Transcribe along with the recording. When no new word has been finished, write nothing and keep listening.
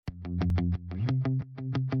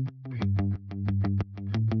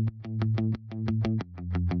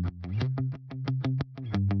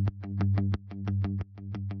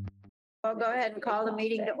go ahead and call the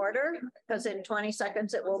meeting to order because in 20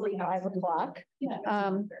 seconds it will be 5 o'clock.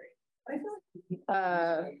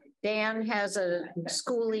 Dan has a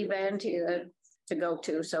school event to go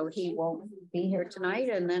to, so he won't be here tonight,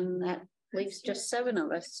 and then that leaves just 7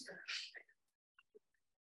 of us.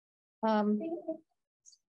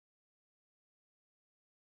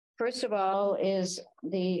 First of all is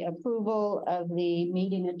the approval of the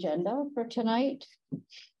meeting agenda for tonight.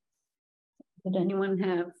 Did anyone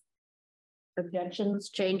have objections,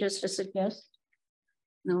 changes to suggest?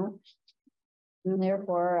 No. And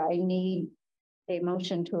therefore, I need a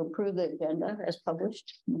motion to approve the agenda as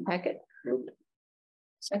published in the packet.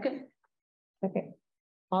 Second? Okay.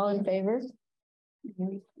 All in favor?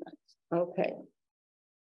 Okay.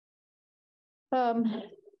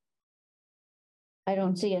 I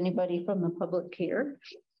don't see anybody from the public here.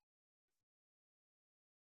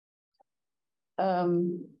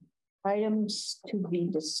 Items to be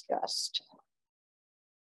discussed.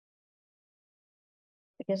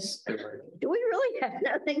 I guess, do we really have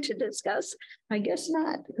nothing to discuss? I guess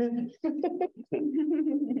not.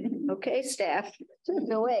 Okay, staff,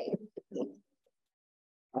 no way.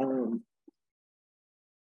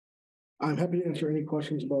 I'm happy to answer any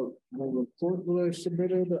questions about the report that I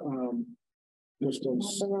submitted. Just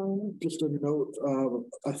a note,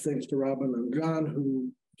 thanks to Robin and John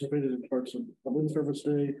who participated in parts of in-service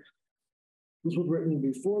day. This was written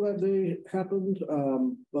before that day happened,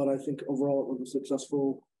 but I think overall it was a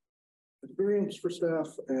successful experience for staff,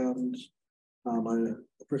 and I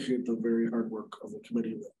appreciate the very hard work of the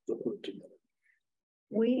committee that put it together.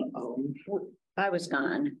 I was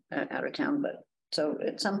gone out of town, but so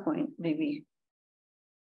at some point maybe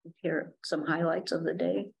hear some highlights of the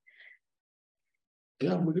day.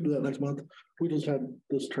 Yeah, we could do that next month. We just had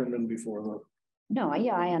this turned in before though. No,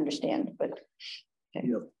 yeah, I understand, but okay.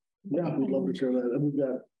 Yeah, we'd love to share that. And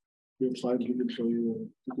we have slides we can show you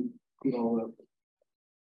and all that.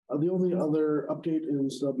 The only other update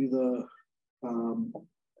is there'll be the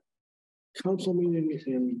council meeting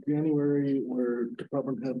in January where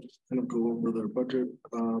department heads kind of go over their budget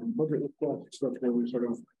stuff where we sort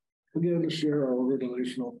of begin to share our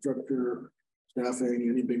organizational structure, staffing,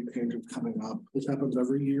 any big changes coming up. This happens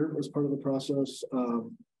every year as part of the process.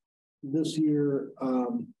 This year,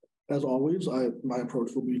 as always, my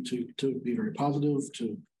approach will be to be very positive,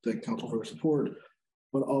 to thank council for their support,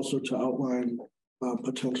 but also to outline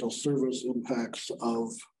potential service impacts of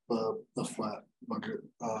the flat budget,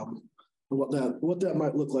 and what that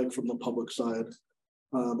might look like from the public side,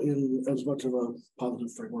 in as much of a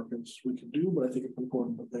positive framework as we can do. But I think it's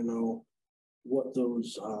important that they know what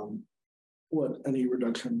those what any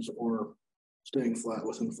reductions or staying flat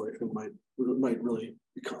with inflation might really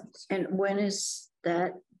become. And when is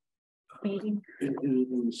that meeting? It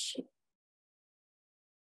is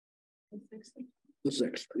the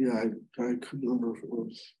 6th. Yeah, I couldn't remember if it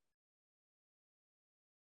was.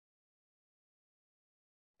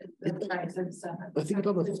 I think it's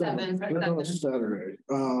on the 7th. It's on a Saturday.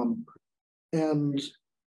 And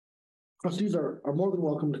trustees are more than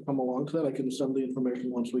welcome to come along to that. I can send the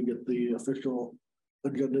information once we get the official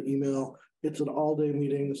agenda email. It's an all-day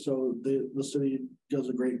meeting, so the city does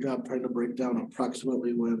a great job trying to break down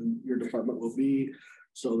approximately when your department will be,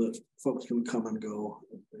 so that folks can come and go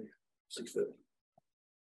if they see fit.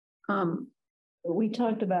 We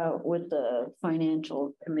talked about with the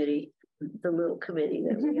financial committee, the little committee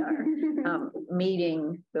that we are,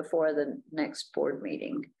 meeting before the next board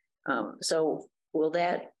meeting. So will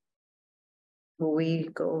we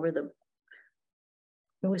go over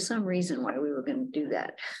there was some reason why we were going to do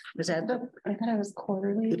that. Was that I thought it was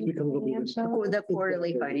quarterly. The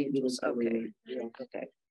quarterly financials. Okay. Yeah. Okay.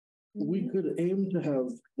 We could aim to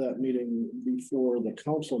have that meeting before the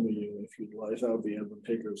council meeting if you'd like. That would be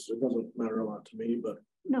advantageous. It doesn't matter a lot to me, but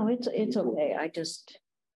no, it's okay. I just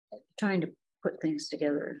trying to put things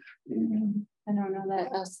together. I don't know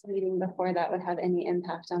that us meeting before that would have any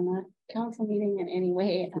impact on the council meeting in any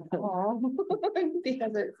way at all,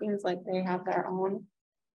 because it seems like they have their own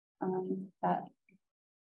that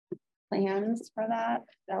plans for that.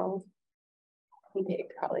 So I think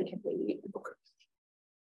it probably could wait.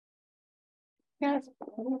 Yes.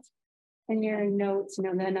 In your notes,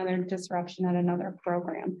 another disruption at another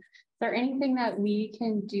program. Is there anything that we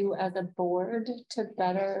can do as a board to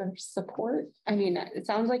better support? I mean, it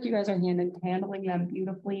sounds like you guys are handling them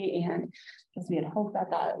beautifully, and because we had hoped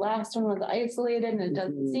that last one was isolated and it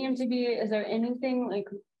doesn't seem to be. Is there anything like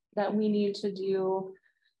that we need to do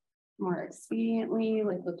more expediently,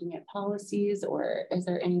 like looking at policies, or is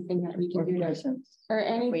there anything that we can do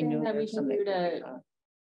to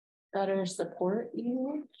better support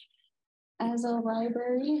you? as a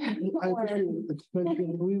library?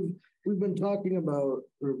 We've been talking about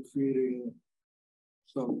creating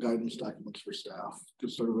some guidance documents for staff,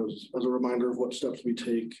 just sort of as a reminder of what steps we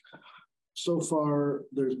take. So far,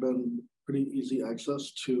 there's been pretty easy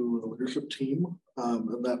access to the leadership team,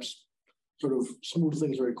 and that's sort of smoothed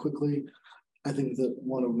things very quickly. I think that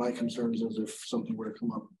one of my concerns is if something were to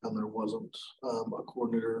come up and there wasn't a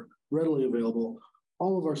coordinator readily available.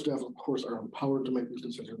 All of our staff, of course, are empowered to make these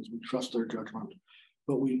decisions. We trust their judgment,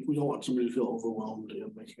 but we don't want somebody to feel overwhelmed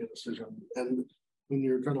in making a decision. And when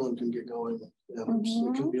your adrenaline can get going, and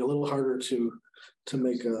it can be a little harder to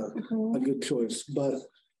make a good choice. But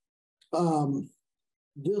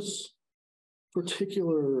this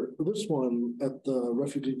one at the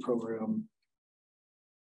refugee program,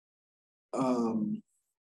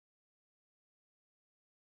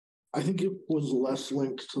 I think it was less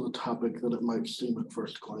linked to the topic than it might seem at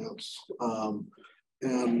first glance.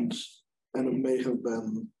 And it may have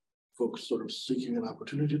been folks sort of seeking an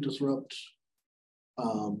opportunity to disrupt,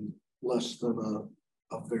 less than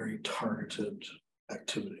a very targeted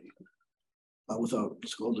activity, without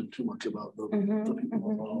disclosing too much about the people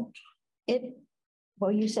involved.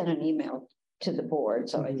 Well, you sent an email to the board,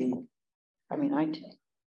 so I think,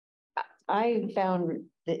 I found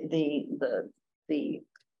the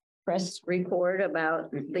press report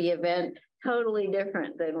about the event totally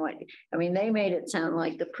different than they made it sound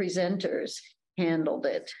like the presenters handled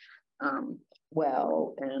it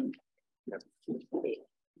well, and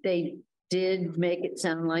they did make it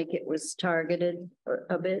sound like it was targeted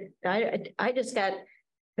a bit. I just got,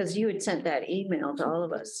 because you had sent that email to all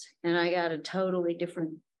of us, and I got a totally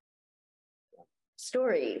different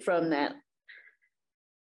story from that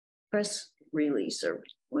press release or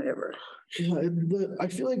whatever. Yeah, I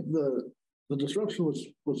feel like the disruption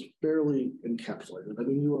was fairly encapsulated. I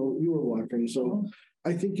mean, you were watching, so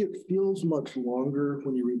I think it feels much longer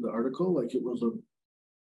when you read the article, like it was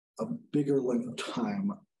a bigger length of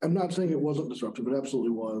time. I'm not saying it wasn't disruptive, it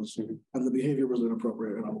absolutely was, and the behavior was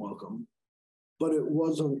inappropriate and unwelcome. But it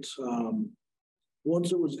wasn't.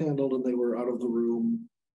 Once it was handled and they were out of the room,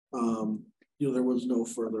 there was no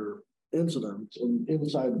further incident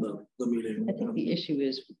inside the meeting. I think the issue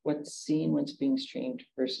is what's seen, what's being streamed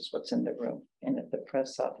versus what's in the room. And if the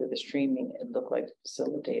press saw through the streaming, it looked like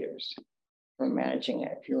facilitators were managing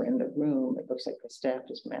it. If you're in the room, it looks like the staff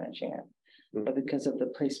is managing it. But because of the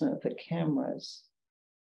placement of the cameras,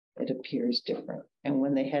 it appears different. And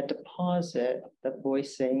when they had to pause it, the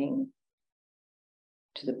voice saying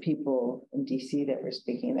to the people in DC that were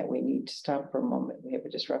speaking that we need to stop for a moment, we have a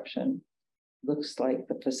disruption, looks like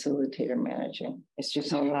the facilitator managing. It's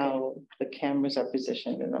just how the cameras are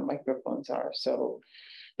positioned and the microphones are. So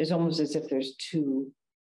it's almost as if there's two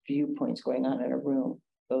viewpoints going on in a room,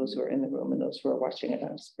 those who are in the room and those who are watching it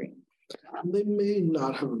on screen. They may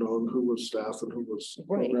not have known who was staff and who was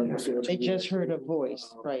program. They just heard a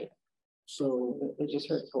voice, right? So they just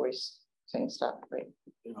heard a voice saying stop, right?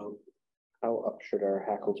 How up should our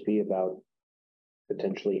hackles be about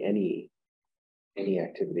potentially any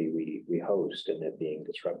activity we host and it being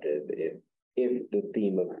disruptive if the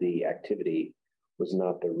theme of the activity was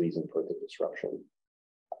not the reason for the disruption?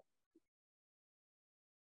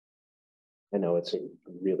 I know it's a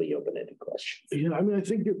really open-ended question. Yeah, I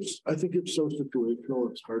think it's so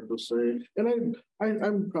situational. It's hard to say, and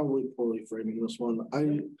I'm probably poorly framing this one.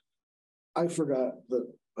 I forgot that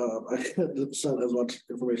I had sent as much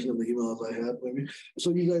information in the email as I had. Maybe so.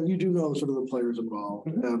 You do know sort of the players involved,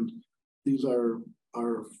 and these are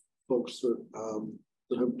folks that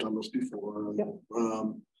have done this before.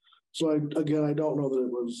 So I don't know that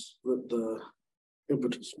it was that the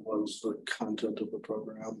impetus was the content of the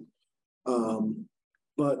program.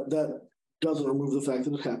 But that doesn't remove the fact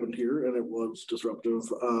that it happened here and it was disruptive.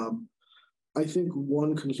 I think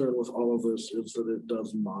one concern with all of this is that it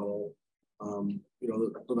does model,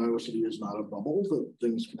 that Iowa City is not a bubble, that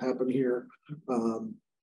things can happen here.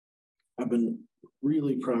 I've been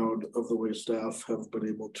really proud of the way staff have been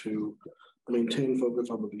able to maintain focus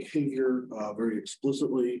on the behavior very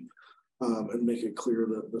explicitly and make it clear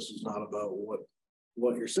that this is not about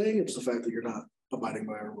what you're saying. It's the fact that you're not abiding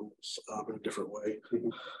by our rules in a different way.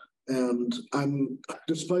 And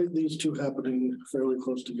despite these two happening fairly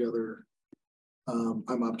close together,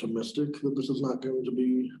 I'm optimistic that this is not going to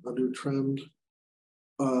be a new trend.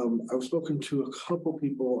 I've spoken to a couple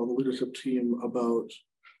people on the leadership team about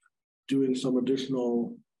doing some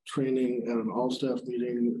additional training at an all-staff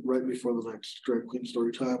meeting right before the next drag queen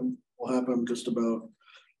story time will happen, just about,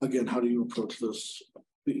 again, how do you approach this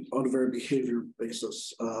on a very behavior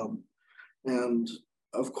basis? And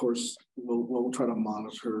of course, we'll try to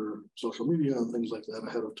monitor social media and things like that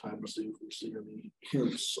ahead of time to see if we see any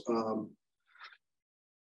hints.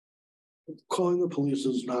 Calling the police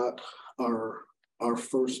is not our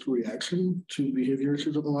first reaction to behavior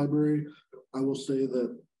issues at the library. I will say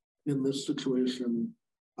that in this situation,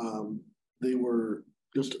 they were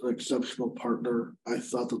just an exceptional partner. I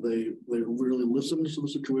thought that they really listened to the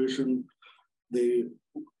situation.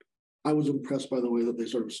 I was impressed by the way that they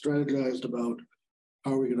sort of strategized about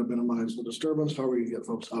how are we going to minimize the disturbance, how are we going to get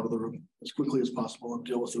folks out of the room as quickly as possible and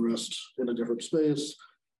deal with the rest in a different space.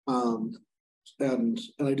 And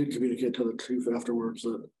I did communicate to the chief afterwards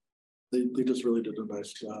that they just really did a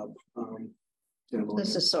nice job.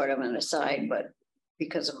 This is sort of an aside, but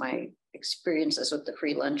because of my experiences with the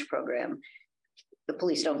free lunch program, the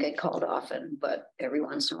police don't get called often, but every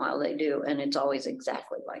once in a while they do. And it's always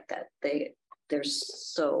exactly like that. They're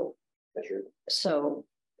so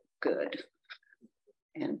good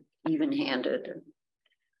and even-handed.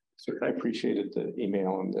 So I appreciated the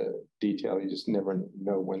email and the detail. You just never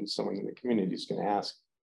know when someone in the community is going to ask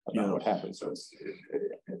about what happened. So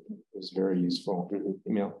it was very useful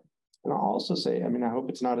email. And I'll also say, I mean, I hope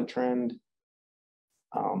it's not a trend.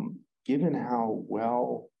 Given how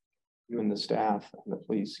well you and the staff and the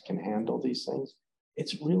police can handle these things,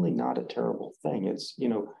 it's really not a terrible thing. It's, you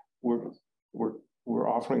know, we're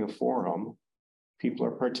offering a forum, people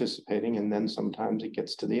are participating, and then sometimes it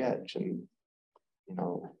gets to the edge, and you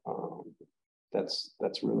know, that's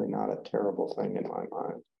really not a terrible thing in my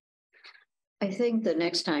mind. I think the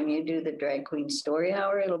next time you do the drag queen story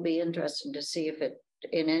hour, it'll be interesting to see if it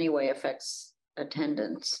in any way affects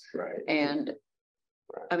attendance. Right. And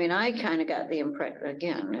I mean, I kind of got the impression,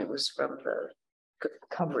 again, it was from the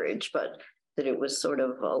coverage, but that it was sort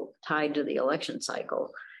of tied to the election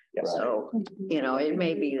cycle. Yes. So, you know, it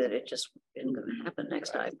may be that it just isn't going to happen next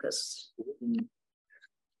time because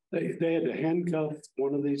they had to handcuff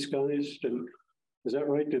one of these guys. Is that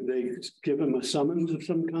right? Did they give him a summons of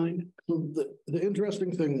some kind? The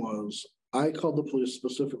interesting thing was I called the police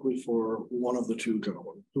specifically for one of the two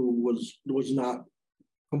gentlemen who was not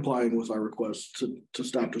complying with our request to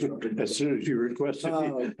stop disrupting. As soon as you requested,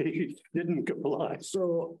 he didn't comply.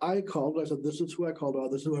 So I called. I said, "This is who I called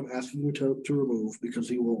out. This is who I'm asking you to remove because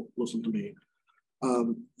he won't listen to me."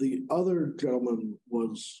 The other gentleman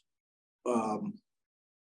was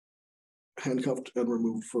handcuffed and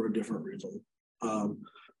removed for a different reason.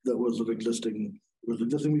 That was existing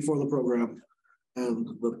before the program, and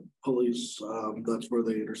the police. That's where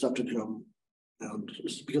they intercepted him, and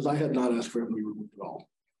because I had not asked for him to be removed at all.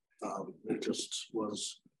 It just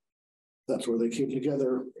was, that's where they came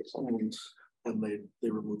together and they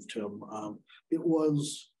removed him.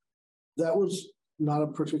 That was not a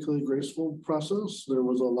particularly graceful process. There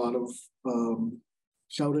was a lot of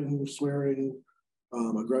shouting, swearing,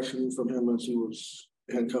 aggression from him as he was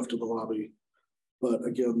handcuffed in the lobby. But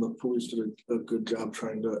again, the police did a good job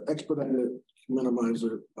trying to expedite it, minimize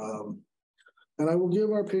it. And I will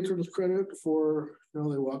give our patrons credit for, you know,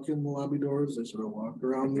 they walk in the lobby doors, they sort of walk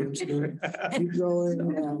around the incident, keep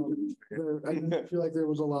going. I didn't feel like there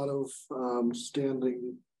was a lot of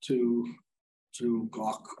standing to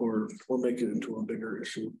gawk or make it into a bigger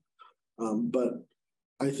issue. But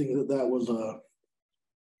I think that was a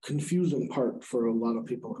confusing part for a lot of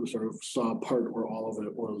people who sort of saw part or all of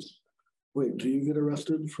it was, wait, do you get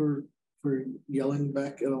arrested for yelling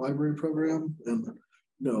back at a library program? And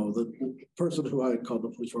no, the person who I had called the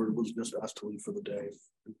police for was just asked to leave for the day.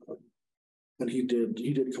 And he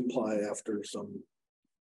did comply after some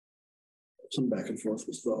back and forth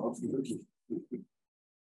with the officers.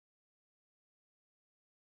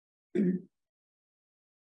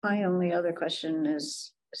 my only other question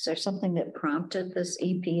is there something that prompted this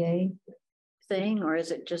EPA thing, or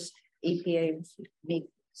is it just EPA needs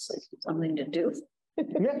something to do?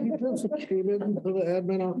 Yeah, he just came into the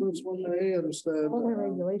admin office one day and said, all the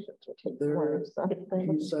regulations.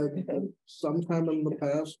 he said that sometime in the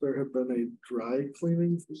past there had been a dry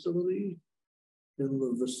cleaning facility in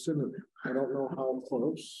the vicinity. I don't know how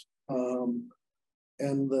close.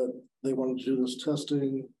 And that they wanted to do this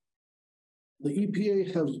testing. The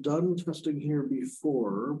EPA has done testing here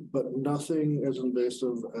before, but nothing as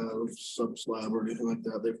invasive as subslab or anything like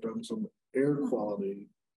that. They've done some air quality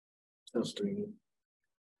testing.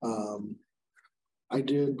 I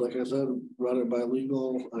did, like I said, run it by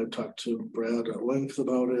legal. I talked to Brad at length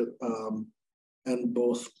about it. And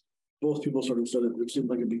both people sort of said it seemed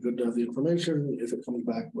like it'd be good to have the information. If it comes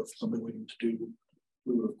back with something we need to do,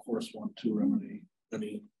 we would of course want to remedy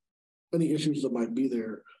any issues that might be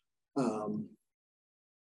there.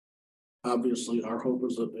 Obviously, our hope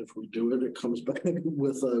is that if we do it, it comes back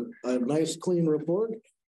with a nice, clean report.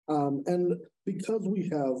 And because we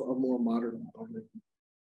have a more modern building,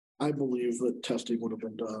 I believe that testing would have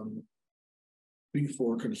been done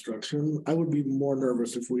before construction. I would be more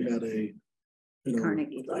nervous if we had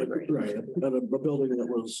Carnegie Library. Right, at a building that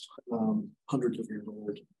was hundreds of years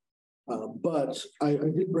old. But I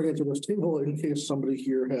did bring it to this table in case somebody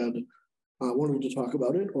here had wanted to talk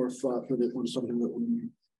about it or thought that it was something that we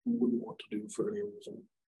wouldn't want to do for any reason.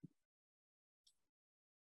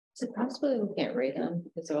 Is it possible we can't rate them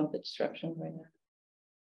because of all the disruption right now?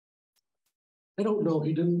 I don't know.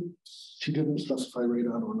 She didn't specify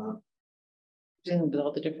radon or not. With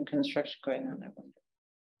all the different construction going on, I wonder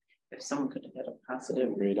if someone could have had a positive.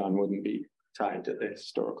 Radon wouldn't be tied to the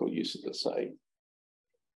historical use of the site.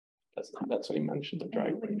 That's what he mentioned, the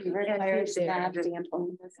driveway.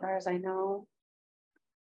 As far as I know.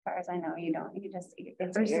 As far as I know, you don't, you just.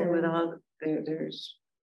 Especially with all, there's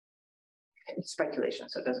speculation,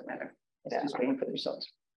 so it doesn't matter. It's just waiting for the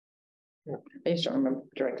results. Yeah. I just don't remember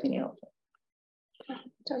directly out.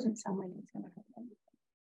 Doesn't sound like it's gonna happen.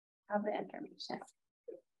 Have the information.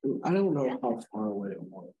 I don't know how far away it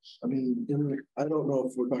was. I mean, I don't know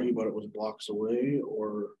if we're talking about it was blocks away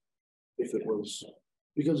or if it was,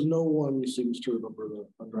 because no one seems to remember the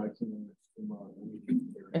dry cleaning.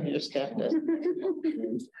 And your staff does.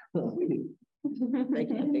 They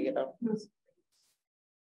can't dig it up.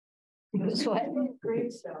 It's what?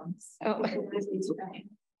 Gravestones. Oh.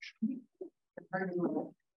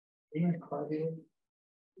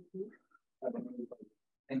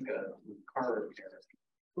 think car repair.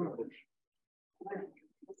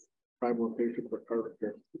 Prime location for car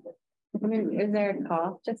repair. I mean, is there a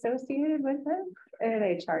cost associated with it? Are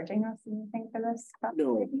they charging us anything for this stuff?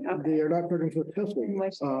 No, Okay. they are not charging for testing.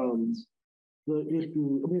 Which- The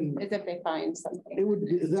issue, I mean, Is if they find something. it would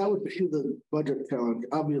be, that would be the budget challenge.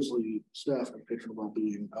 Obviously, staff and patient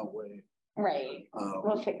well-being outweigh Right,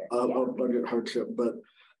 we'll figure. of budget hardship, but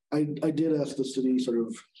I did ask the city sort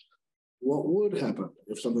of what would happen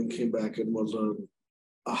if something came back and was a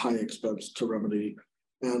high expense to remedy.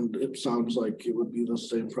 And it sounds like it would be the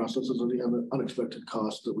same process as any unexpected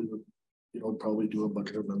cost that we would, probably do a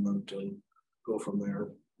budget amendment and go from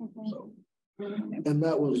there. Mhm. So, and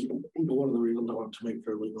that was one of the reasons I wanted to make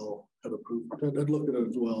sure legal had approved and looked at it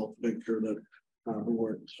as well, to make sure that we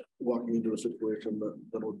weren't walking into a situation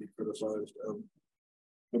that would be criticized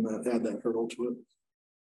and that add that hurdle to it.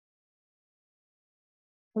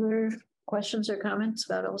 Other questions or comments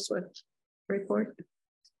about Ellsworth's report?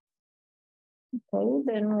 Okay,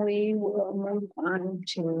 then we will move on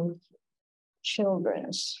to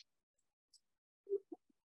children's.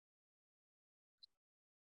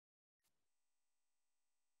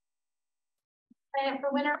 Sign up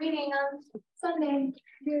for winter reading on Sunday.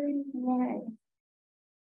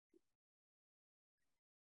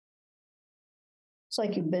 It's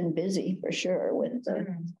like you've been busy for sure with the.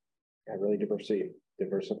 Yeah, really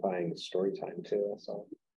diversifying story time too. So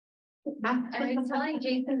I was telling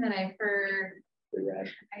Jason that I reread.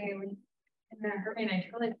 and I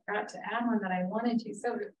totally forgot to add one that I wanted to.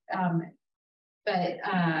 So,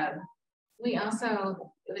 we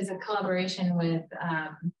also, it was a collaboration with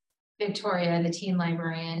Victoria, the teen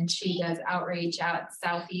librarian. She does outreach out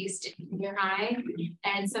Southeast Junior High,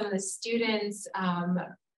 and some of the students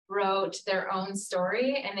wrote their own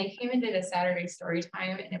story, and they came and did a Saturday story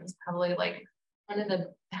time, and it was probably like one of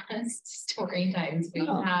the best story times we've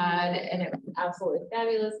had, and it was absolutely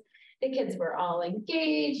fabulous. The kids were all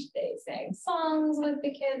engaged. They sang songs with the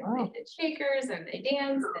kids. Wow. They did shakers and they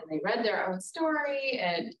danced and they read their own story,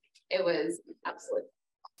 and it was absolutely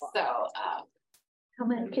so. How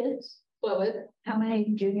many kids? What was it? How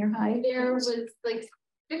many junior high? There was like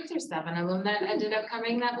 6 or 7 of them that ended up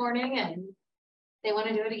coming that morning, and they want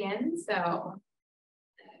to do it again. So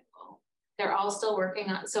they're all still working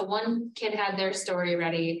on. So one kid had their story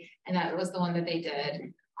ready, and that was the one that they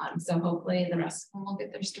did. So hopefully the rest of them will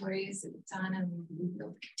get their stories done and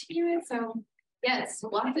we'll continue it. So yes,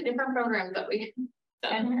 lots of different programs that we.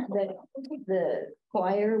 And the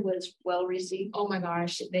choir was well received. Oh my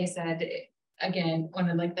gosh, they said again, one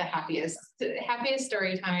of like the happiest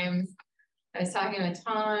story times. I was talking with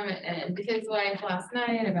Tom and his wife last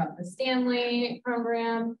night about the Stanley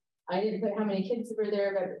program. I didn't put how many kids were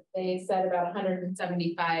there, but they said about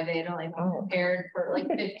 175. They had only prepared for like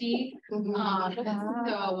 50. So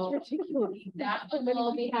that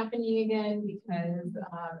will be happening again because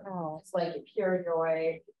it's like a pure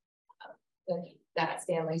joy. That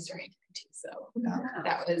Stanley story too. So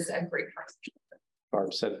that was a great first.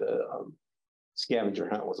 Barb said the scavenger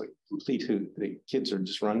hunt was a complete hoot. The kids are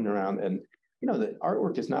just running around, and you know, the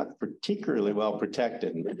artwork is not particularly well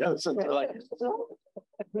protected. So like,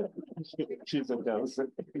 she's a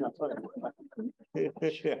docent.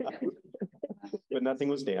 Yeah. But nothing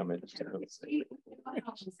was damaged.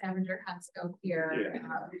 Scavenger hunt scope here.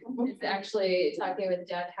 It's actually talking with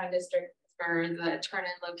downtown district for the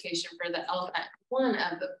turn-in location for the elephant, one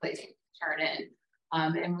of the places to turn in.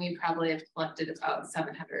 And we probably have collected about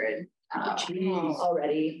 700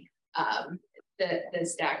 already. The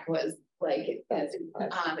stack was like,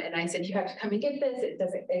 and I said, you have to come and get this.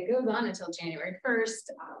 It goes on until January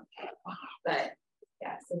 1st. But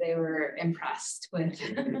yeah, so they were impressed with.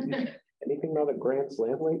 Anything about a Grand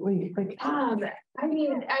Slam lately? I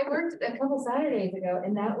mean, I worked a couple Saturdays ago,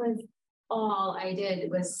 and that was all I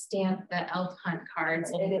did was stamp the elf hunt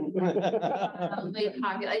cards. I didn't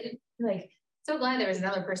I didn't like. So glad there was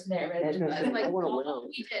another person there. Right? Like, all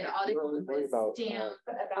we did was stamp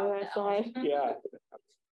about Yeah.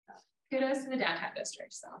 Kudos to the downtown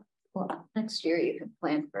district. So. Well, next year you can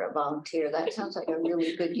plan for a volunteer. That sounds like a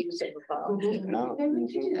really good use of a volunteer. And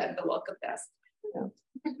we should do that at the welcome desk. Yeah.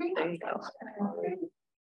 There you go.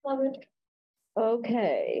 Love it.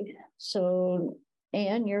 Okay, so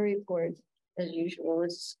Anne, your report, as usual,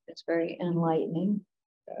 it's very enlightening.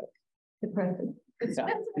 Depressing.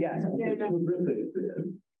 Yeah. Terrific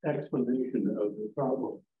explanation of the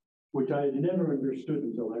problem, which I had never understood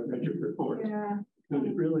until I read your report. Yeah. Because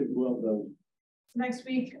it really well done. Next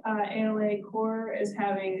week, ALA Core is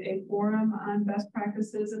having a forum on best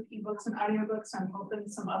practices of ebooks and audiobooks. I'm hoping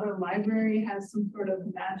some other library has some sort of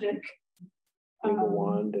magic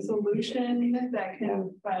solution that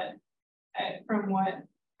can, but from what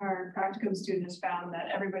our practicum student has found, that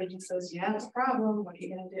everybody just says, yeah, it's a problem, what are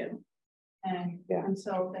you gonna do? And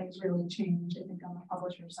until things really change, I think on the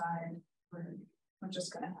publisher side, we're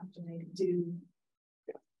just gonna have to make do.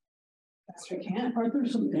 Best we can. Aren't there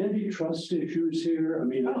some antitrust issues here? I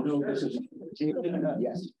mean, I know this is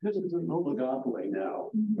Yes. This is an oligopoly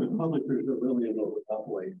now. The publishers are really an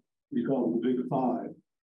oligopoly. We call them the big five.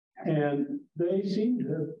 And they seem to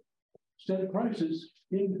have set prices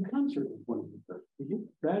in concert with one another.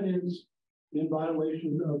 That is in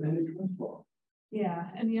violation of antitrust law. Yeah,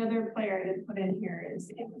 and the other player I did put in here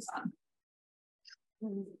is Amazon.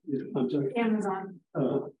 I'm sorry. Amazon.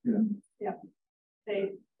 Yeah. Yeah.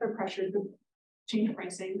 They're pressured to change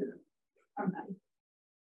pricing from them.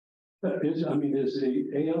 Is the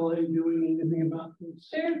ALA doing anything about this?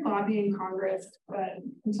 They're lobbying Congress, but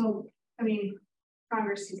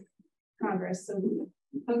Congress, so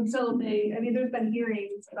until there's been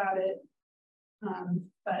hearings about it.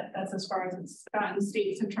 But that's as far as it's gotten.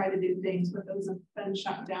 States have tried to do things, but those have been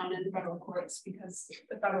shut down in federal courts because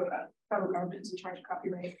the federal government is in charge of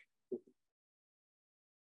copyright.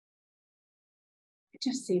 It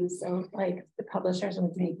just seems so like the publishers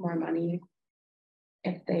would make more money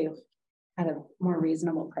if they had a more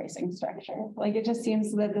reasonable pricing structure. Like it just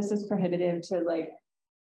seems that this is prohibitive to like,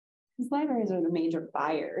 because libraries are the major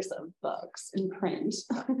buyers of books in print.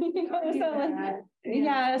 So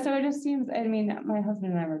it just seems, I mean, my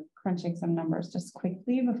husband and I were crunching some numbers just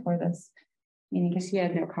quickly before this meeting because he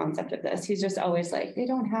had no concept of this. He's just always like, they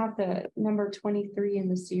don't have the number 23 in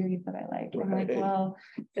the series that I like. I'm like, well,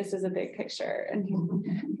 this is a big picture. And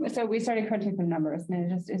so we started crunching some numbers and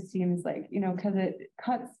it seems like, because it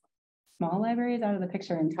cuts small libraries out of the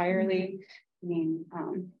picture entirely. I mean,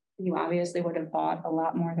 you obviously would have bought a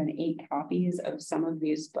lot more than 8 copies of some of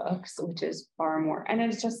these books, which is far more. And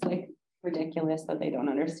it's just like ridiculous that they don't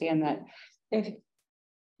understand that if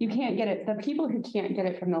you can't get it, the people who can't get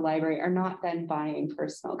it from the library are not then buying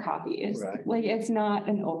personal copies. Right. Like it's not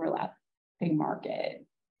an overlapping market,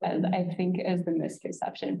 as I think is the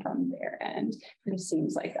misconception from their end. It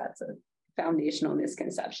seems like that's a foundational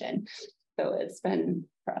misconception. So it's been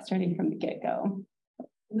frustrating from the get-go.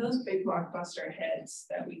 And those big blockbuster hits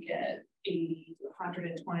that we get 80,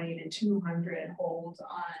 120 to 200 hold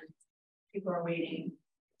on, people are waiting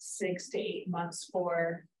 6 to 8 months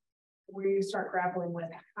for, where you start grappling with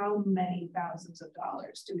how many thousands of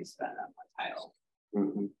dollars do we spend on one title.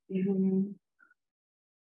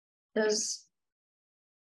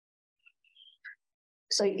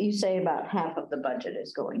 So you say about half of the budget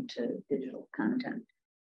is going to digital content.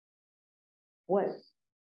 What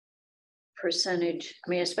percentage,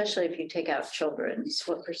 especially if you take out children's,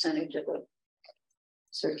 what percentage of the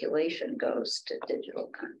circulation goes to digital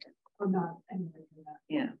content? I'm not anywhere near that.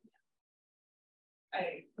 Yeah.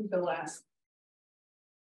 I think the last,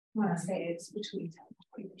 I want to say it's between 10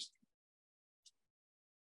 and 20%.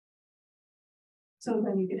 So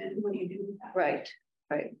then you get in, what do you do with that? Right.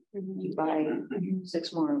 You buy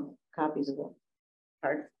 6 more copies of the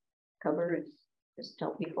hardcover and just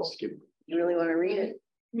tell people You really want to read it?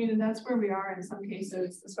 I mean, and that's where we are in some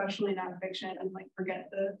cases, especially nonfiction, and like forget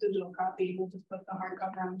the digital copy, we'll just put the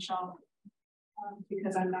hardcover on the shelf.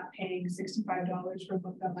 Because I'm not paying $65 for a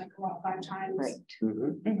book that might go out 5 times. Right.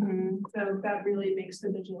 So that really makes the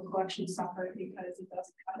digital collection suffer because it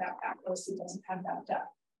doesn't have that backlist, it doesn't have that depth.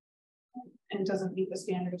 And doesn't meet the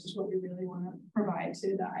standards of what we really want to provide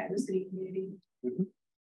to the Iowa City community.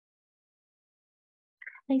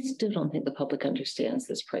 I still don't think the public understands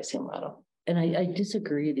this pricing model. And I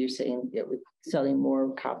disagree with you saying that with selling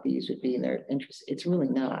more copies would be in their interest. It's really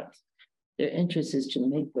not. Their interest is to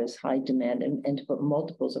make this high demand and to put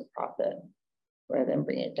multiples of profit rather than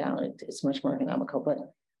bring it down. It's much more economical, but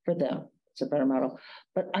for them, it's a better model.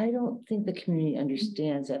 But I don't think the community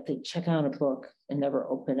understands that if they check out a book and never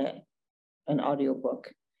open it, an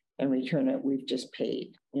audiobook, and return it, we've just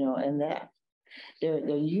paid, and that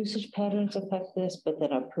their usage patterns affect this, but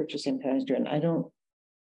that our purchasing patterns do. And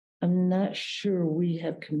I'm not sure we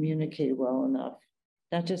have communicated well enough,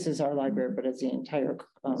 not just as our library, but as the entire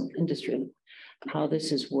industry, how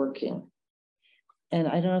this is working. And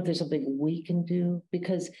I don't know if there's something we can do,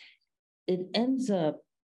 because it ends up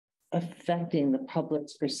affecting the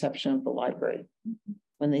public's perception of the library.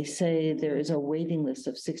 When they say there is a waiting list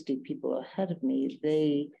of 60 people ahead of me,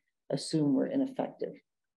 they assume we're ineffective.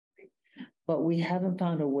 But we haven't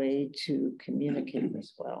found a way to communicate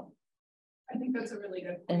this well. I think that's a really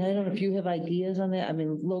good point. And I don't know if you have ideas on that. I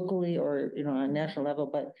mean, locally or on a national level,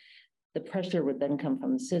 but the pressure would then come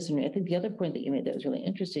from the citizenry. I think the other point that you made that was really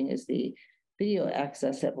interesting is the video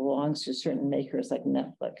access that belongs to certain makers like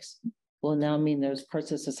Netflix will now mean there's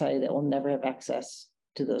parts of society that will never have access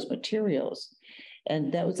to those materials.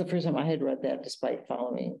 And that was the first time I had read that, despite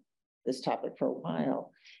following this topic for a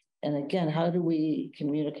while. And again, how do we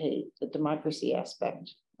communicate the democracy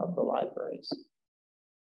aspect of the libraries?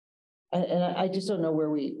 And I just don't know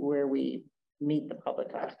where we meet the public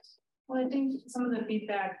at. Well, I think some of the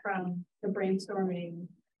feedback from the brainstorming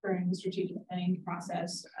during the strategic planning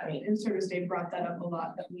process, I mean, in service day brought that up a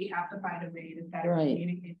lot, that we have to find a way to better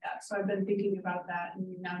communicate that. So I've been thinking about that,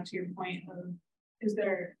 and now to your point of, is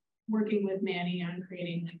there working with Manny on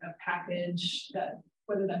creating like a package that,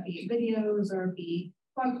 whether that be videos or be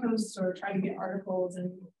blog posts or try to get articles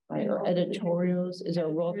and or editorials. Is there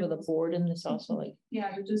a role for the board in this also? Like, yeah,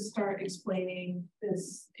 to just start explaining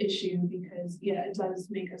this issue, because it does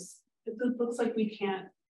make us, it looks like we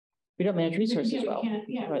don't manage resources well.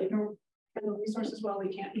 We don't handle resources well,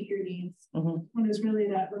 we can't meet your needs. When it's really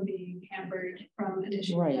that we're being hampered from an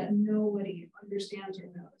issue that nobody understands or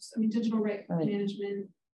knows. I mean, digital rights management,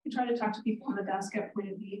 we try to talk to people on the desk at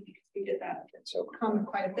Point of View, because we get that comment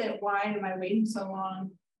quite a bit. Why am I waiting so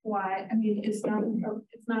long? Why? I mean, it's not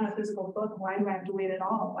a physical book. Why do I have to wait at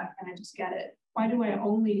all? Why can't I just get it? Why do I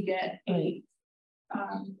only get 8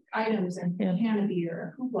 items and canopy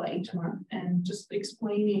or hoopla each month? And just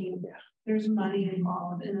explaining there's money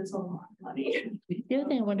involved, and it's a lot of money. The other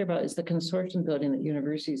thing I wonder about is the consortium building that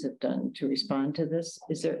universities have done to respond to this.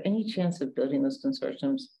 Is there any chance of building those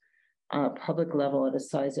consortiums on a public level at a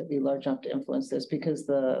size that would be large enough to influence this? Because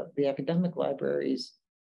the academic libraries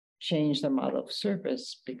change their model of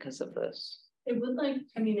service because of this. It would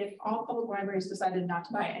if all public libraries decided not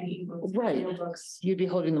to buy any books, books, you'd be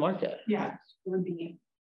holding the market. Yeah, it would be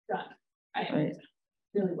done. I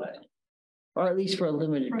really would. Or at least for a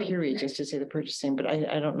limited period, just to say the purchasing. But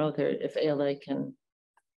I don't know if ALA can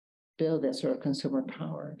build that sort of consumer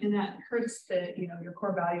power. And that hurts your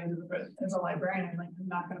core values as a librarian. I'm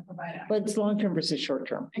not going to provide access. But it's long-term versus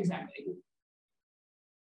short-term. Exactly.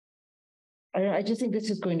 I just think this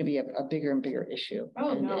is going to be a bigger and bigger issue.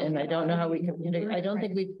 And I don't know how we communicate. I don't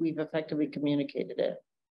think we've effectively communicated it.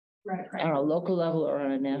 Right. On a local level or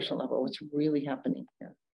on a national level, what's really happening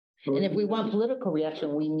here. And if we want political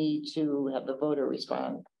reaction, we need to have the voter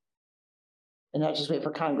respond. And not just wait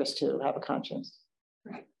for Congress to have a conscience.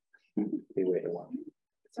 Right.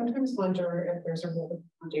 Sometimes wonder if there's a role the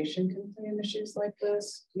foundation can play in issues like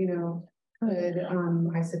this. Could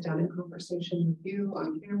I sit down in conversation with you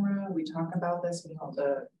on camera? We talk about this. We help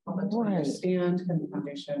the public to understand. Can the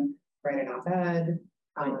foundation write an op-ed?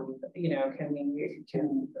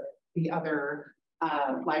 Can the other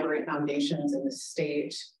library foundations in the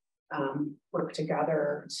state work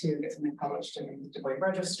together to get something published in the Des Moines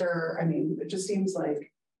Register? I mean, it just seems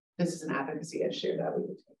like this is an advocacy issue that we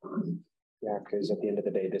could take on. Yeah, because at the end of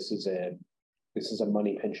the day, this is a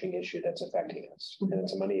money pinching issue that's affecting us, and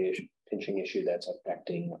it's a money pinching issue that's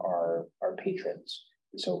affecting our patrons.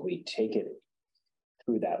 And so if we take it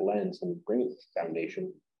through that lens and bring it to the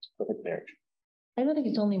foundation, it's a perfect marriage. I don't think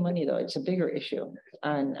it's only money, though. It's a bigger issue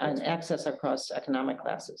on access across economic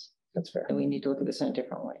classes. That's fair. And we need to look at this in a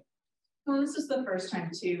different way. Well, this is the first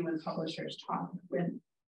time too, when publishers talk, when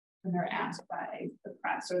they're asked by the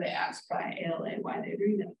press or they ask by ALA why they're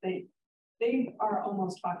doing this, they are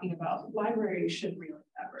almost talking about libraries should really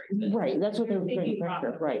cover. Right, that's what they're thinking doing,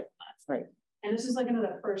 right, right. And this is like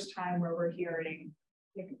another first time where we're hearing,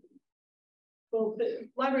 like, well, the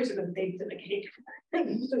libraries have been baked in the cake.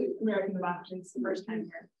 American democracy is the first time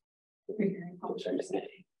we're hearing publishers say,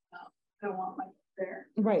 I don't want my book there.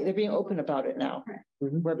 Right, they're being open about it now. Right.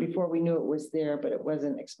 Where before we knew it was there, but it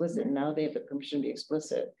wasn't explicit. And now they have the permission to be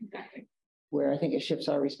explicit, Exactly. where I think it shifts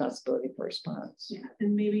our responsibility for response. Yeah,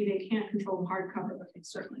 and maybe they can't control hardcover, but they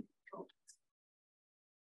certainly control.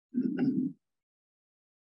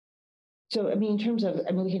 So, I mean, in terms of,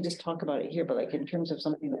 I mean, we can just talk about it here, but like in terms of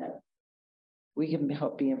something that we can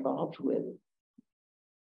help be involved with,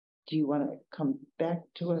 do you want to come back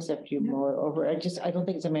to us after you mull it over? I don't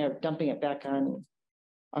think it's a matter of dumping it back on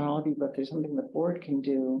all of you, but if there's something the board can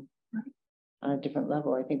do on a different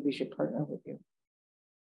level, I think we should partner with you.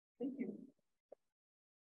 Thank you.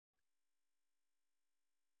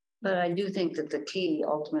 But I do think that the key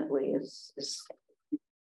ultimately is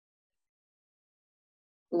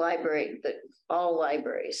library, that all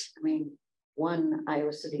libraries, I mean, one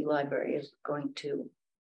Iowa City library is going to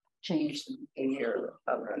change the behavior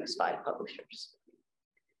of these 5 publishers.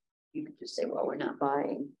 You could just say, well, we're not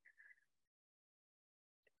buying.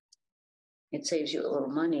 It saves you a little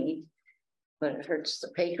money, but it hurts the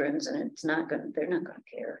patrons and it's not going to, they're not going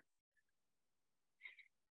to care.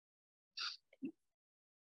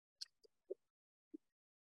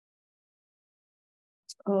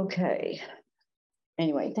 Okay.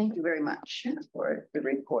 Anyway, thank you very much for the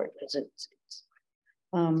report, because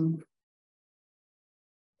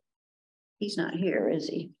he's not here, is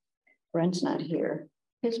he? Brent's not here.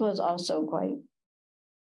 His was also quite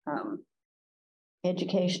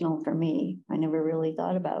educational for me. I never really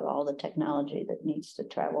thought about all the technology that needs to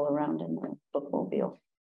travel around in the bookmobile.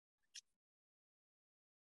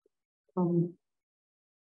 And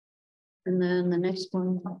then the next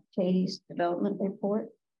one, Katie's development report.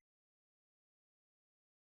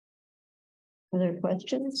 Other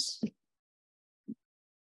questions?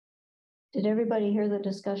 Did everybody hear the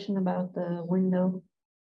discussion about the window?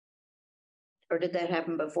 Or did that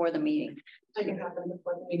happen before the meeting? I think it happened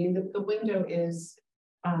before the meeting. The window is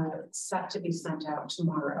set to be sent out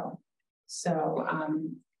tomorrow. So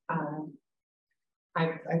I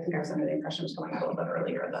think I was under the impression it was going out a little bit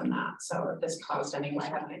earlier than that. So if this caused anyone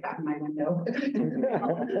having it back in my window,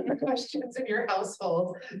 questions in your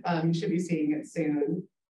household, you should be seeing it soon.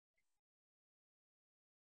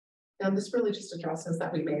 And this really just addresses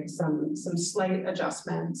that we made some slight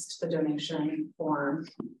adjustments to the donation form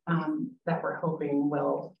that we're hoping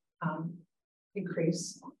will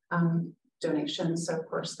increase donations. So of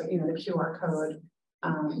course, the QR code,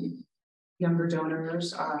 younger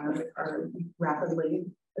donors are rapidly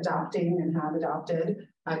adopting and have adopted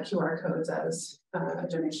QR codes as a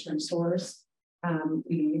donation source.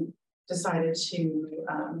 We decided to,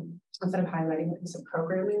 instead of highlighting a piece of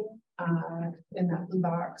programming in that blue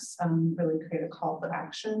box, really create a call to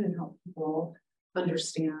action and help people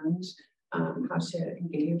understand how to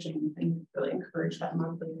engage and really encourage that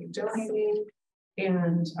monthly donating.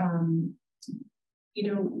 And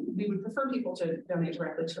we would prefer people to donate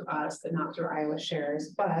directly to us and not through Iowa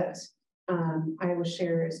Shares, but Iowa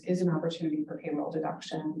Shares is an opportunity for payroll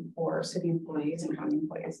deduction for city employees and county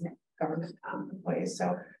employees and government employees.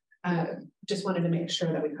 So just wanted to make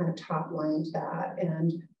sure that we kind of top-lined that.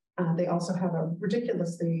 And they also have a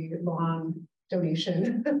ridiculously long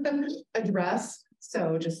donation address.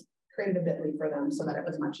 So just created a bit.ly for them so that it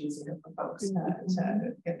was much easier for folks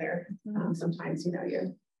to get there. Sometimes,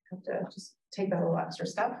 you have to just take that little extra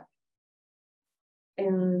step.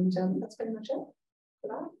 And that's pretty much it for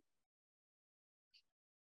that.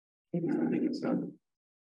 I think it's not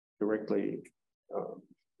directly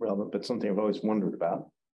relevant, but something I've always wondered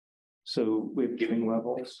about. So we have giving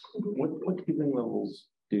levels. What giving levels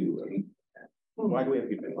do? I mean, why do we have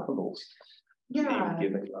giving levels? Yeah,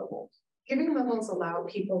 giving levels. Giving levels allow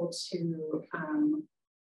people to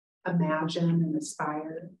imagine and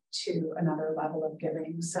aspire to another level of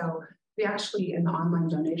giving. So we actually, in the online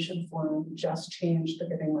donation form, just changed the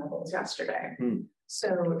giving levels yesterday.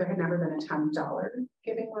 So there had never been a $10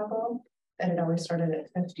 giving level, and it always started at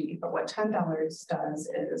 50. But what $10 does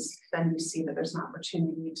is then you see that there's an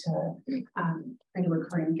opportunity to create a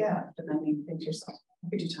recurring gift, and then you think to yourself, I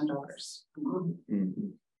could do $10 a month,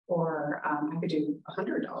 or I could do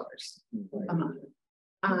 $100 a month.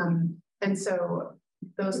 And so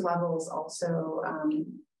those levels also,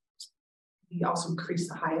 we also increase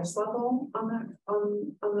the highest level on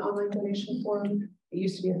the online donation form It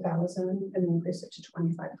used to be 1,000 and they increased it to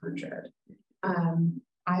 2,500.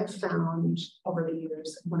 I've found over the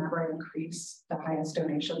years, whenever I increase the highest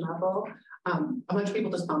donation level, a bunch of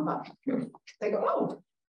people just bump up. They go, oh,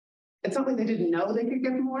 it's not like they didn't know they could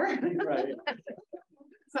give more. Right.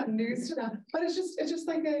 It's not news to them, but it's just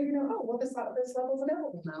like a, oh, well, this level's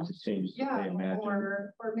available now. It changes what Yeah, they imagine.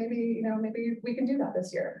 or maybe, maybe we can do that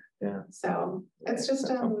this year. Yeah. So it's just,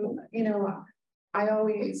 I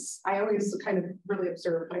always kind of really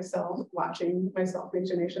observe myself watching myself make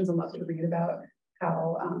donations and love to read about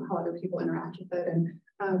how other people interact with it. And,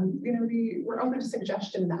 we're open to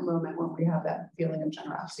suggestion in that moment when we have that feeling of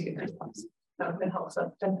generosity. So it helps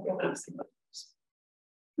us to feel asking.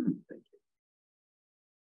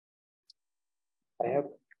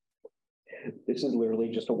 This is literally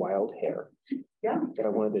just a wild hair. Yeah. But I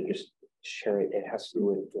wanted to just share it. It has to do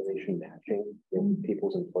with donation matching with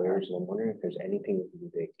people's employers. And I'm wondering if there's anything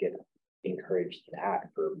that get encouraged that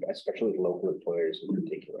for especially local employers in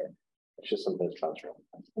particular. It's just something that's cultural.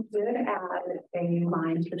 I did add a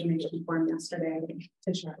line to the donation form yesterday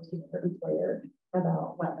to check with the employer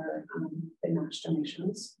about whether they match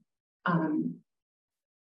donations.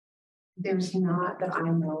 There's not that I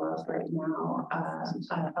know of right now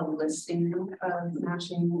a listing of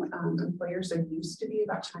matching employers. There used to be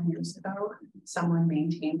about 10 years ago. Someone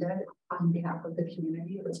maintained it on behalf of the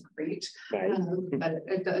community. It was great, Nice. but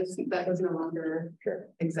that does no longer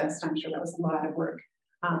exist. I'm sure that was a lot of work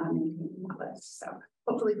maintaining that list. So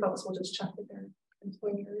hopefully, folks will just check with their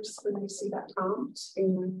employers when they see that prompt,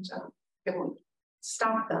 and it won't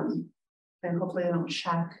stop them. And hopefully, they don't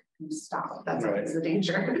check. Stop. That's always the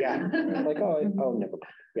danger. Yeah. Like, oh, never mind.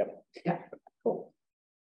 Yep. Yeah. Cool.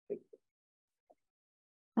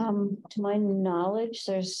 To my knowledge,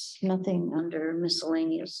 there's nothing under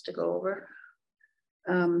miscellaneous to go over.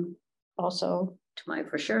 Also, to my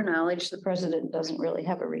for sure knowledge, the president doesn't really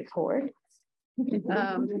have a report.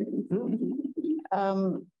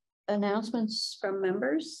 Announcements from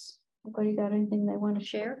members. Anybody got anything they want to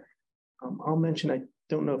share? I'll mention, I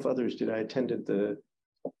don't know if others did. I attended the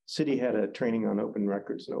city had a training on open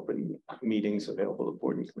records and open meetings available to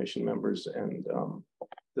board and commission members. And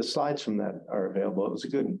the slides from that are available. It was a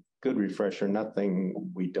good refresher.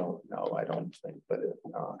 Nothing we don't know, I don't think. But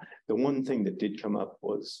the one thing that did come up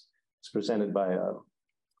was it's presented by a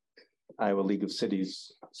Iowa League of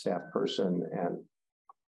Cities staff person, and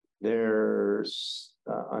their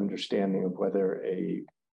understanding of whether a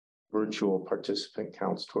virtual participant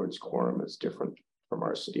counts towards quorum is different from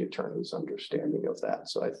our city attorney's understanding of that.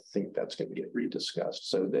 So I think that's going to get rediscussed.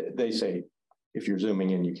 So they say if you're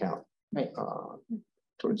zooming in, you count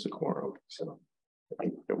towards the quorum. So I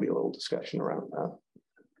think there'll be a little discussion around that.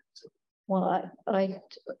 Well, I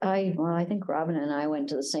think Robin and I went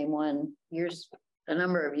to the same one a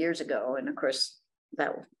number of years ago, and of course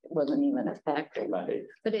that wasn't even a factor. Right.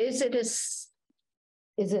 But is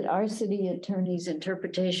it our city attorney's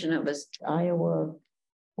interpretation of his Iowa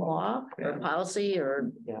law or policy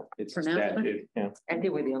or it's pronouncement? statute. Yeah. I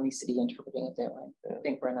think we're the only city interpreting it that way. Yeah. I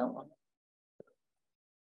think we're not one.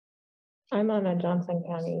 I'm on a Johnson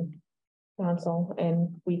County council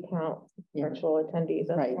and we count virtual attendees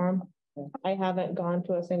as Right. quorum. I haven't gone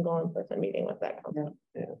to a single in-person meeting with that council.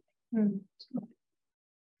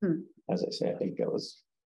 As I say, I think that was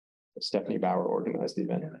Stephanie Bauer organized the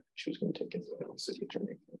event. She was going to take it to the city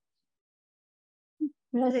attorney.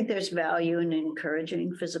 I think there's value in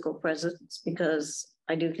encouraging physical presence, because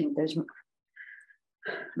I do think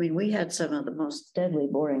we had some of the most deadly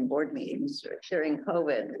boring board meetings during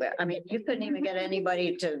COVID. You couldn't even get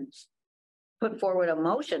anybody to put forward a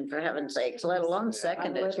motion, for heaven's sakes, let alone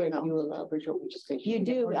second it. You allow virtual participation. You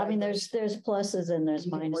do. There's pluses and there's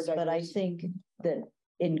minuses, but I think that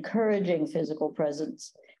encouraging physical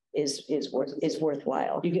presence is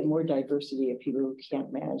worthwhile. You get more diversity of people who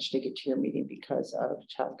can't manage to get to your meeting because of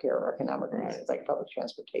childcare or economic reasons, like public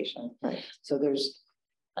transportation. Right. So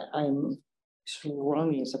I'm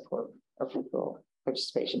strongly in support of virtual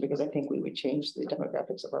participation, because I think we would change the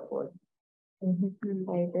demographics of our board. I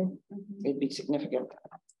agree. It'd be significant.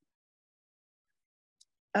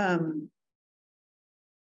 Well,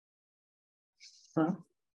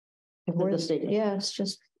 The state. yeah, it's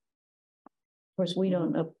just, of course, we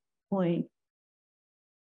don't appoint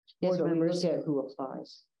Yes, board but we members. look at who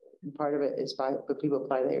applies. And part of it is when people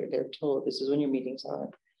apply, they're told this is when your meetings are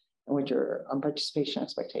and what your participation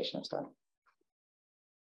expectations are.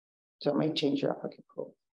 So it might change your applicant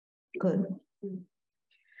pool. Good.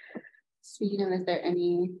 Speaking of, is there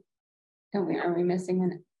any, are we missing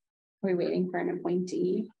are we waiting for an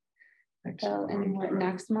appointee? So, and what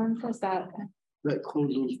next month is that? that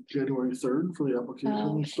closes January 3rd for the application.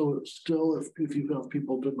 Okay. So it's still, if you have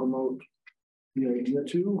people to promote the idea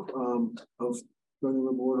to, of joining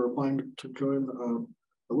the board or applying to join,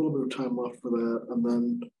 a little bit of time left for that. And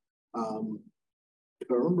then, if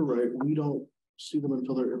I remember right, we don't see them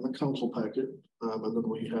until they're in the council packet. And then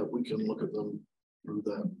we can look at them through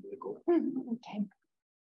that vehicle. Okay.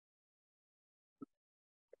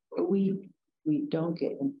 We don't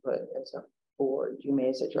get input as a board, you may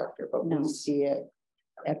as a director, but No. we see it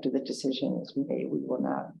after the decision is made, we will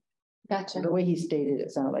not. Gotcha. The way he stated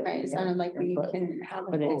it sounded like. Right, it sounded like we input, can have.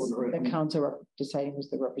 But it's Oh, right. the council deciding who's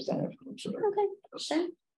the representative. I'm sorry. Okay, Yes. sure.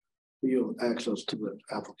 You have access to the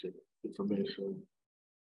applicant information.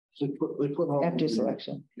 So they put all. After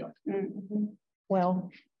selection. Mhm.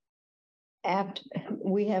 Well, after,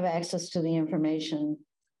 we have access to the information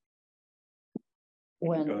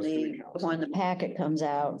when the packet comes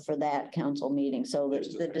out for that council meeting, so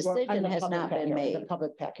the decision has not been made. The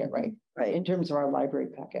public packet, right? Right. In terms of our library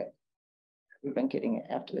packet. We've been getting it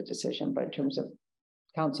after the decision, but in terms of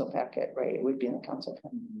council packet, right, it would be in the council.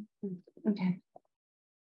 Okay.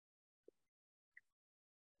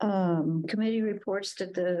 Committee reports to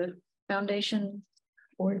the foundation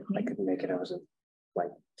board. I couldn't make it. I was in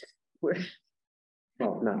flight. We're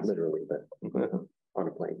Well, not literally, but on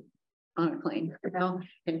a plane. on a plane. Well,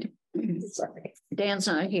 and Sorry. Dan's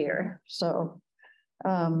not here, so.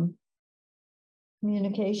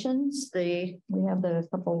 Communications, we have the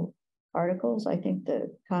couple articles. I think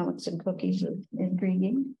the comics and cookies are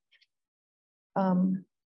intriguing.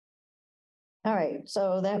 All right,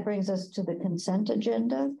 so that brings us to the consent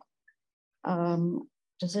agenda.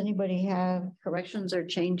 Does anybody have corrections or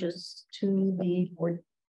changes to the board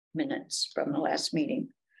minutes from the last meeting?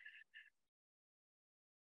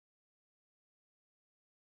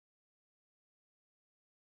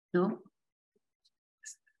 No?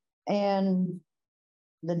 And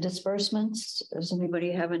the disbursements, does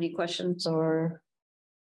anybody have any questions or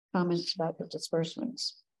comments about the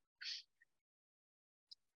disbursements?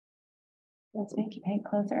 Let's make you pay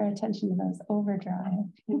closer attention to those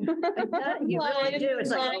overdrive. You really do, it's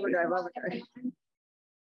like overdrive.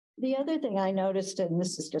 The other thing I noticed, and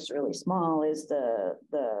this is just really small, is the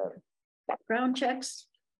background checks.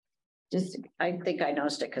 Just, I think I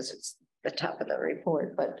noticed it because it's the top of the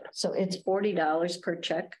report, but so it's $40 per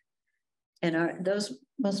check. And those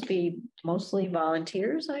must be mostly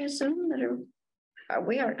volunteers, I assume, that are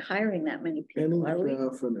we aren't hiring that many people, are we? Any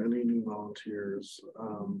staff and any new volunteers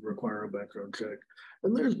require a background check.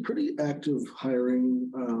 And there's pretty active hiring,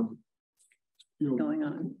 Going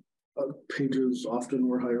on. Pages often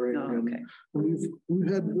we're hiring. Oh, okay. And we've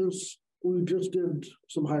had this, we just did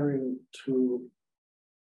some hiring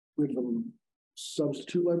with them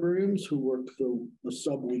substitute librarians who work the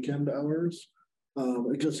sub weekend hours.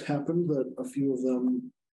 It just happened that a few of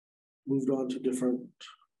them moved on to different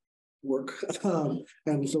work.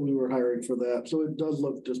 And so we were hiring for that. So it does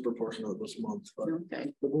look disproportionate this month, but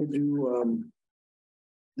we do,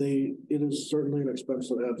 it is certainly an expense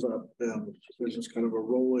that adds up, and it's just kind of a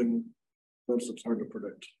rolling expense that's hard to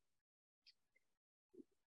predict.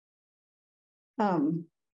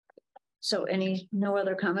 So no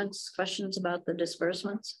other comments, questions about the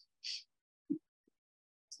disbursements?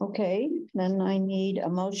 Okay, then I need a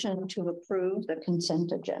motion to approve the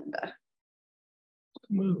consent agenda.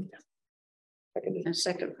 Moved. A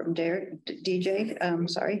second from Derek, DJ,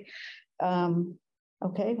 sorry.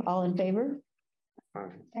 Okay, all in favor?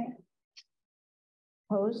 Okay.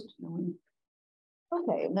 Opposed? No one.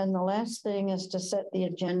 Okay, then the last thing is to set the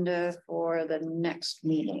agenda for the next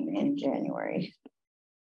meeting in January.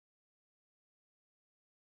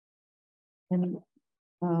 And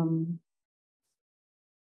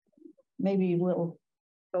maybe we'll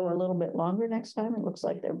go a little bit longer next time. It looks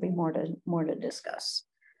like there'll be more to discuss.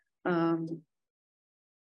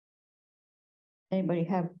 Anybody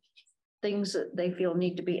have things that they feel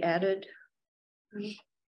need to be added?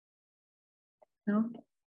 No?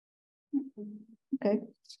 Okay.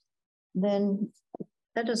 Then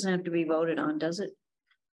that doesn't have to be voted on, does it?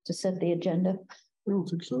 To set the agenda? I don't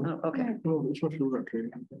think so. Oh, okay. Well, especially with our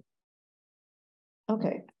training.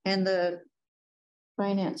 Okay, and the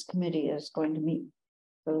finance committee is going to meet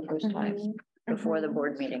for the first time before the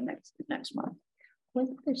board meeting next month.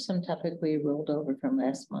 Wasn't there some topic we rolled over from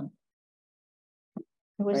last month?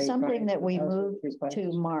 It was Right, something right. that we That was moved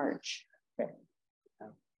requested. to March. Okay.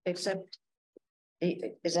 Except,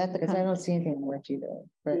 is that the? Because I don't see anything in March either.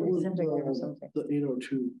 But It was it seems like there was something. the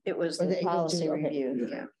 802. It was Or the the policy 802, okay. review,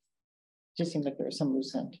 Yeah. yeah. Just seemed like there was some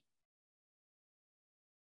loose end.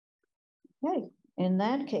 Okay, in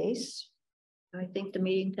that case, I think the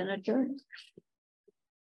meeting can adjourn.